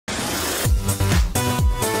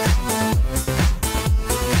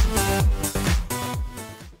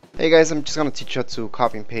Hey guys, I'm just going to teach you how to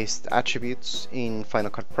copy and paste attributes in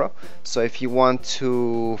Final Cut Pro. So if you want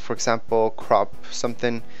to, for example, crop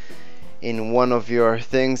something in one of your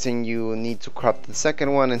things and you need to crop the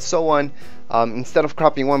second one and so on, instead of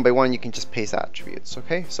cropping one by one, you can just paste attributes.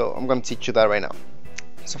 Okay, so I'm going to teach you that right now.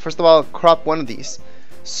 So first of all, crop one of these.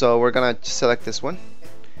 So we're going to select this one,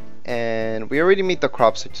 and we already made the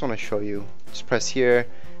crop, so I just want to show you. Just press here,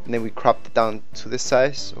 and then we cropped it down to this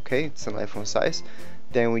size. Okay, it's an iPhone size.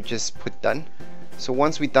 Then we just put done. So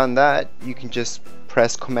once we done that, you can just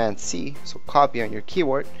press Command C, so copy on your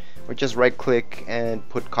keyboard, or just right click and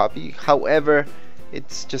put copy. However,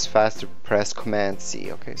 it's just faster to press Command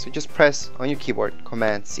C. Okay, so just press on your keyboard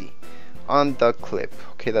Command C on the clip.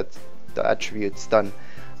 Okay, that's the attribute's done.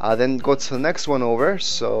 Then go to the next one over.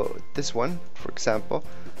 So this one, for example,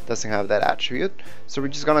 doesn't have that attribute, so we're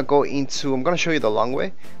just gonna go into, I'm gonna show you the long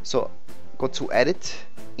way. So go to edit.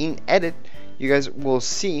 In edit, you guys will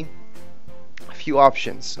see a few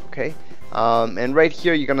options. Okay, and right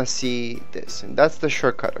here you're gonna see this, and that's the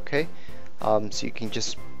shortcut. Okay, so you can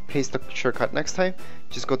just paste the shortcut next time.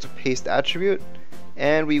 Just go to paste attribute,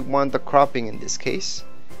 and we want the cropping in this case.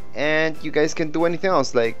 And you guys can do anything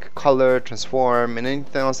else like color, transform, and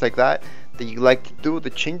anything else like that that you like to do, the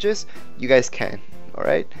changes, you guys can.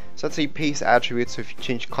 Alright, so that's how you paste attributes. So if you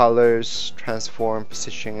change colors, transform,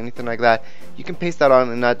 position, anything like that, you can paste that on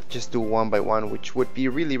and not just do one by one, which would be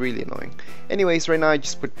really annoying. Anyways, right now I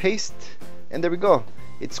just put paste, and there we go,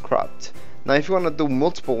 it's cropped. Now if you want to do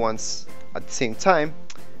multiple ones at the same time,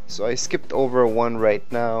 so I skipped over one right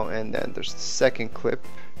now, and then there's the second clip.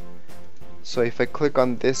 So if I click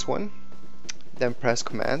on this one, then press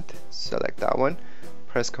command, select that one,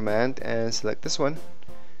 press command and select this one,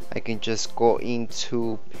 I can just go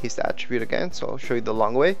into paste attribute again. So I'll show you the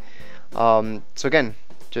long way. So again,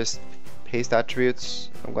 just paste attributes.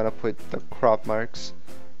 I'm gonna put the crop marks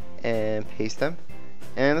and paste them,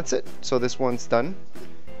 and that's it. So this one's done,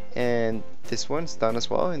 and this one's done as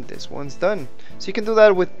well, and this one's done. So you can do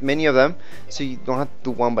that with many of them, so you don't have to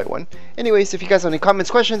do one by one. Anyways, if you guys have any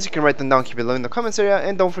comments, questions, you can write them down here below in the comments area,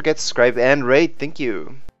 and don't forget to subscribe and rate. Thank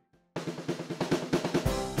you.